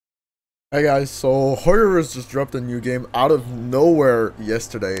Hey guys, so Hoyoverse just dropped a new game out of nowhere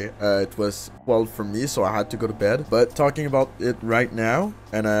yesterday. It was 12 for me, so I had to go to bed. But talking about it right now,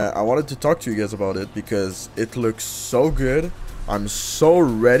 and I wanted to talk to you guys about it because it looks so good. I'm so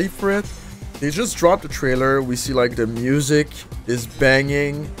ready for it. They just dropped the trailer. We see like the music is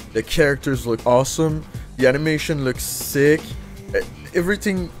banging, the characters look awesome, the animation looks sick.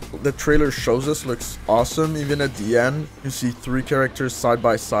 Everything the trailer shows us looks awesome. Even at the end, you see 3 characters side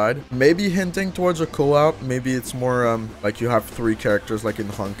by side. Maybe hinting towards a co-op. Maybe it's more like you have 3 characters like in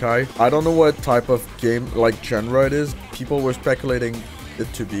Honkai. I don't know what type of game, like genre it is. People were speculating it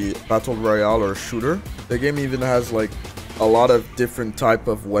to be Battle Royale or shooter. The game even has like a lot of different type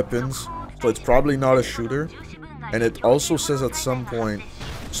of weapons. So it's probably not a shooter. And it also says at some point,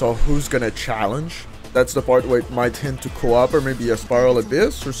 so who's gonna challenge? That's the part where it might hint to co-op or maybe a Spiral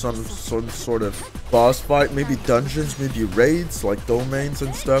Abyss or some sort of boss fight, maybe dungeons, maybe raids like domains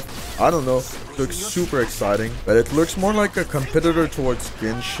and stuff. I don't know. It looks super exciting, but it looks more like a competitor towards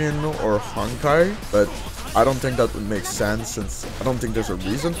Genshin or Honkai, but I don't think that would make sense since I don't think there's a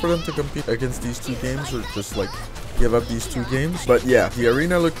reason for them to compete against these 2 games or just like give up these 2 games. But yeah, the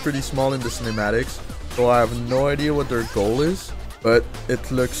arena looked pretty small in the cinematics, so I have no idea what their goal is. But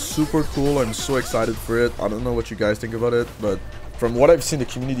it looks super cool. I'm so excited for it. I don't know what you guys think about it, but from what I've seen, the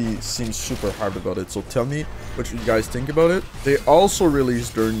community seems super hyped about it. So tell me what you guys think about it. They also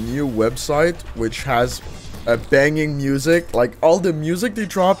released their new website, which has a banging music. Like all the music they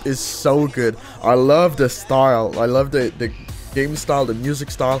drop is so good. I love the style. I love the game style, the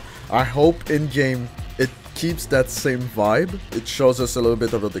music style. I hope in game it keeps that same vibe. It shows us a little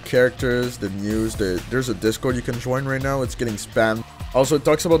bit about the characters, the news. There's a Discord you can join right now. It's getting spammed. Also, it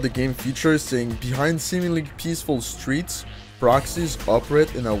talks about the game features, saying behind seemingly peaceful streets, proxies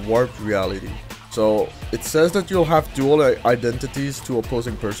operate in a warped reality. So it says that you'll have dual identities to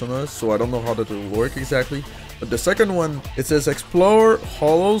opposing personas. So I don't know how that will work exactly. But the second one, it says explore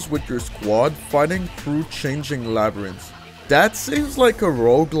hollows with your squad, fighting through changing labyrinths. That seems like a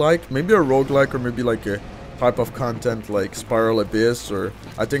roguelike, maybe a roguelike or maybe like a type of content like Spiral Abyss, or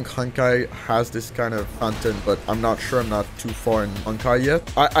I think Honkai has this kind of content, but I'm not sure. I'm not too far in Honkai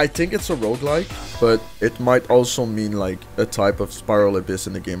yet. I think it's a roguelike, but it might also mean like a type of Spiral Abyss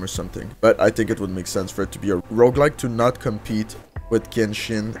in the game or something. But I think it would make sense for it to be a roguelike to not compete with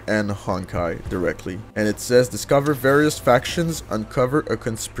Genshin and Honkai directly. And it says discover various factions, uncover a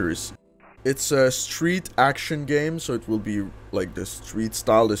conspiracy. It's a street action game, so it will be like the street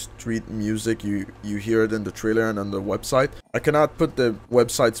style, the street music. You hear it in the trailer and on the website. I cannot put the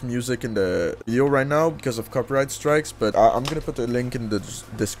website's music in the video right now because of copyright strikes, but I'm gonna put a link in the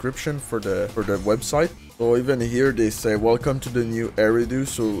description for the website. So even here they say welcome to the new Eridu,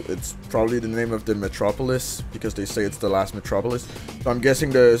 so it's probably the name of the metropolis because they say it's the last metropolis. So I'm guessing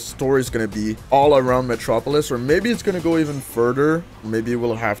the story is gonna be all around Metropolis, or maybe it's gonna go even further. Maybe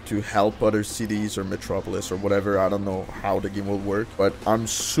we'll have to help other cities or Metropolis or whatever. I don't know how the game will work, but I'm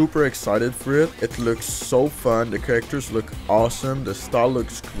super excited for it. It looks so fun. The characters look awesome. The style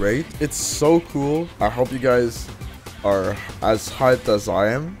looks great. It's so cool. I hope you guys are as hyped as I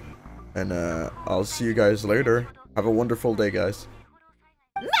am. And I'll see you guys later. Have a wonderful day, guys.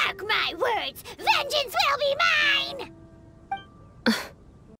 Mark my words,